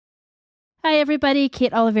Hi, everybody.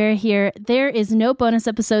 Kate Oliveira here. There is no bonus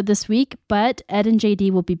episode this week, but Ed and JD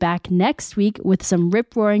will be back next week with some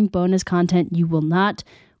rip-roaring bonus content you will not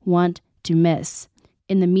want to miss.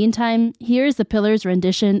 In the meantime, here's the Pillars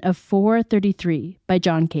rendition of 433 by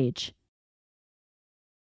John Cage.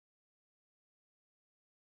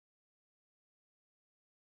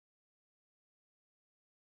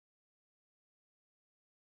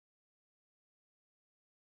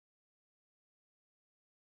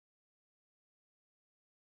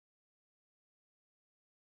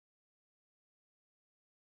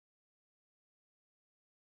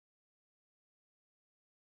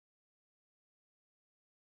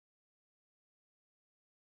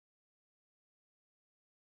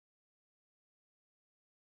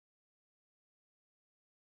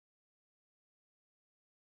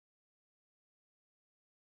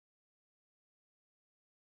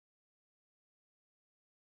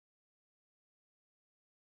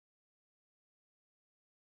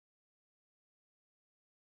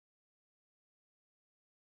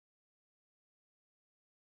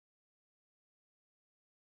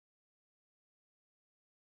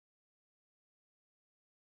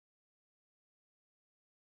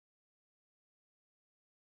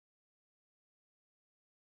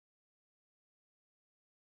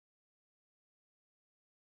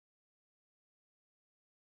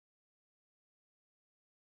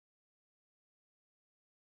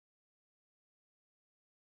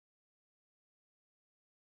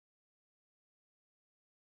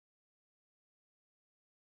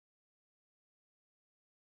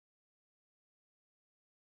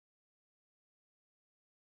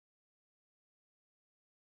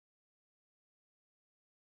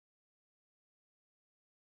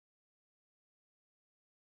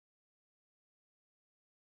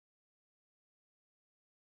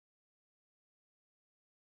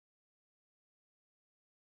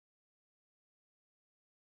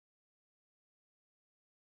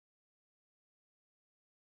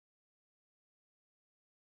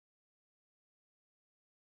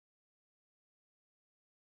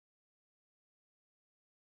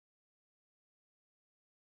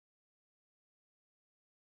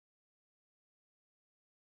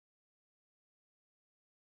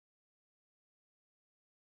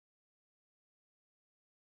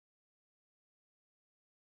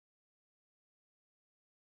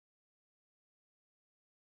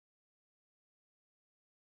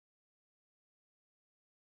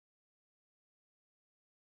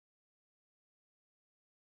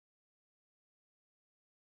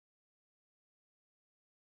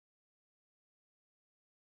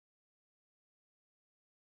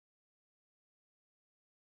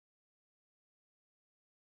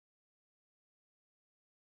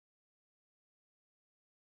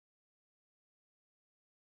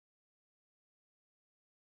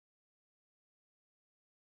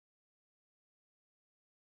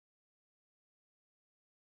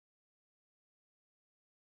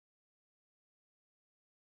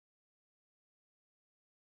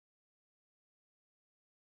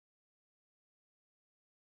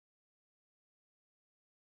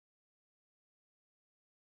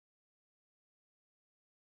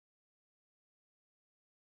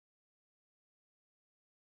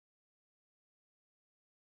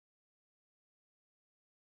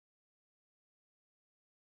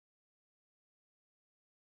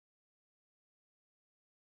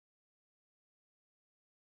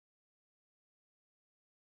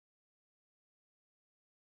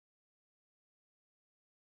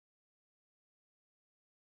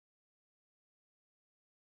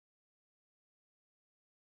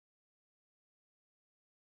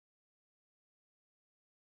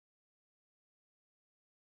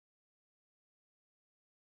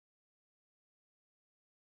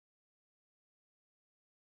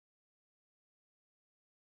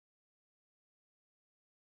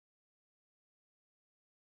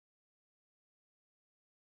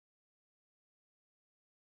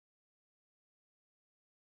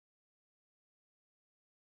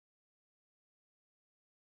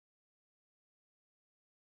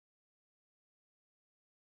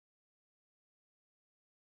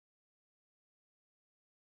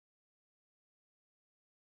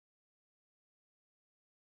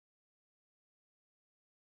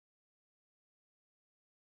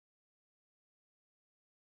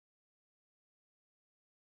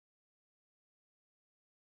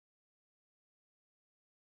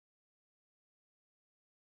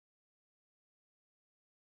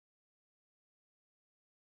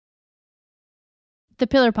 The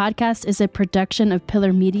Pillar Podcast is a production of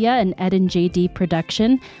Pillar Media and Ed and JD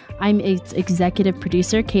Production. I'm its executive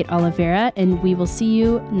producer, Kate Oliveira, and we will see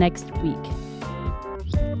you next week.